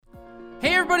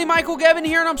everybody, Michael Gebbin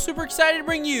here, and I'm super excited to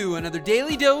bring you another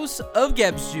daily dose of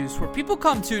GEBBS juice, where people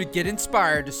come to get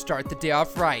inspired to start the day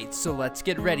off right. So let's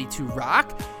get ready to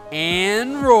rock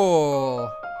and roll.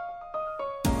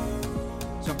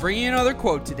 So I'm bringing you another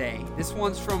quote today. This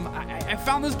one's from, I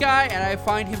found this guy, and I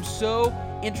find him so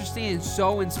interesting and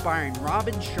so inspiring.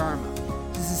 Robin Sharma.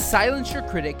 This is: silence your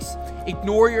critics,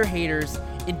 ignore your haters,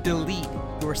 and delete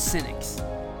your cynics.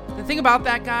 The thing about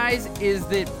that, guys, is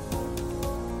that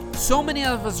so many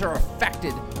of us are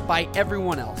affected by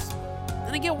everyone else.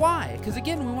 And I get why. Because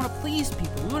again, we want to please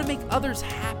people. We want to make others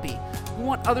happy. We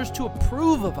want others to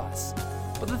approve of us.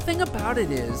 But the thing about it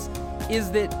is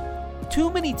that too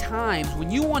many times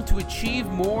when you want to achieve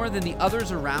more than the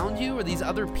others around you or these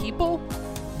other people,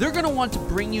 they're going to want to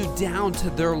bring you down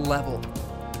to their level.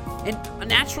 And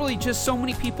naturally, just so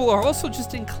many people are also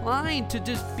just inclined to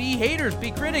just be haters, be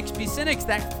critics, be cynics.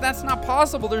 That's not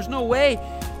possible. There's no way,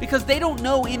 because they don't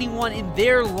know anyone in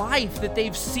their life that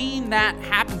they've seen that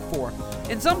happen for.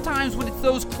 And sometimes when it's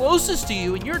those closest to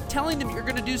you and you're telling them you're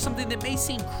going to do something that may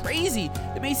seem crazy,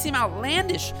 that may seem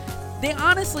outlandish, they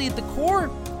honestly, at the core,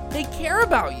 they care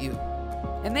about you.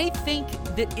 And they think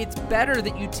that it's better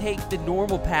that you take the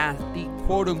normal path, the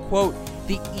quote-unquote,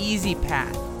 the easy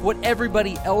path, what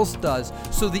everybody else does,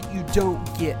 so that you don't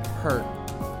get hurt.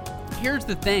 Here's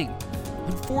the thing.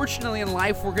 Unfortunately, in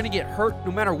life, we're going to get hurt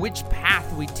no matter which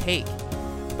path we take.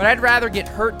 But I'd rather get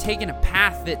hurt taking a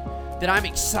path that I'm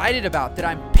excited about, that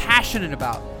I'm passionate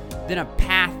about, than a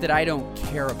path that I don't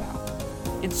care about.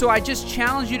 And so I just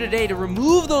challenge you today to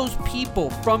remove those people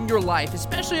from your life,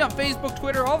 especially on Facebook,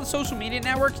 Twitter, all the social media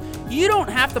networks. You don't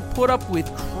have to put up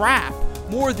with crap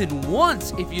more than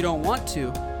once if you don't want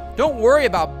to. Don't worry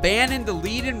about banning,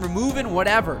 deleting, removing,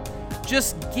 whatever.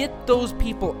 Just get those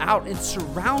people out and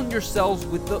surround yourself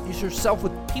with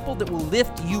people that will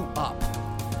lift you up.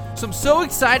 So I'm so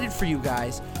excited for you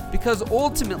guys, because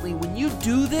ultimately when you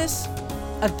do this,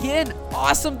 again,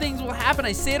 awesome things will happen.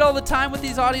 I say it all the time with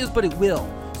these audios, but it will.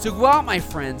 So go out, my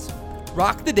friends,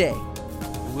 rock the day,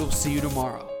 and we'll see you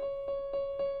tomorrow.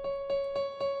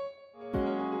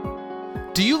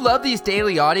 Do you love these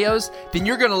daily audios? Then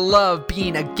you're going to love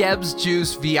being a GEBBS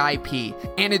Juice VIP,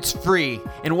 and it's free.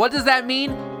 And what does that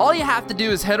mean? All you have to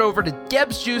do is head over to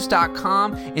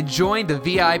GEBBSjuice.com and join the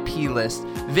VIP list.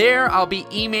 There, I'll be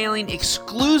emailing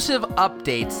exclusive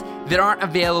updates that aren't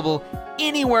available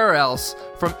anywhere else.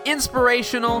 From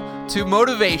inspirational to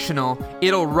motivational,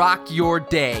 it'll rock your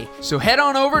day. So head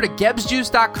on over to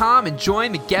GEBBSjuice.com and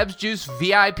join the GEBBS Juice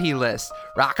VIP list.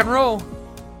 Rock and roll.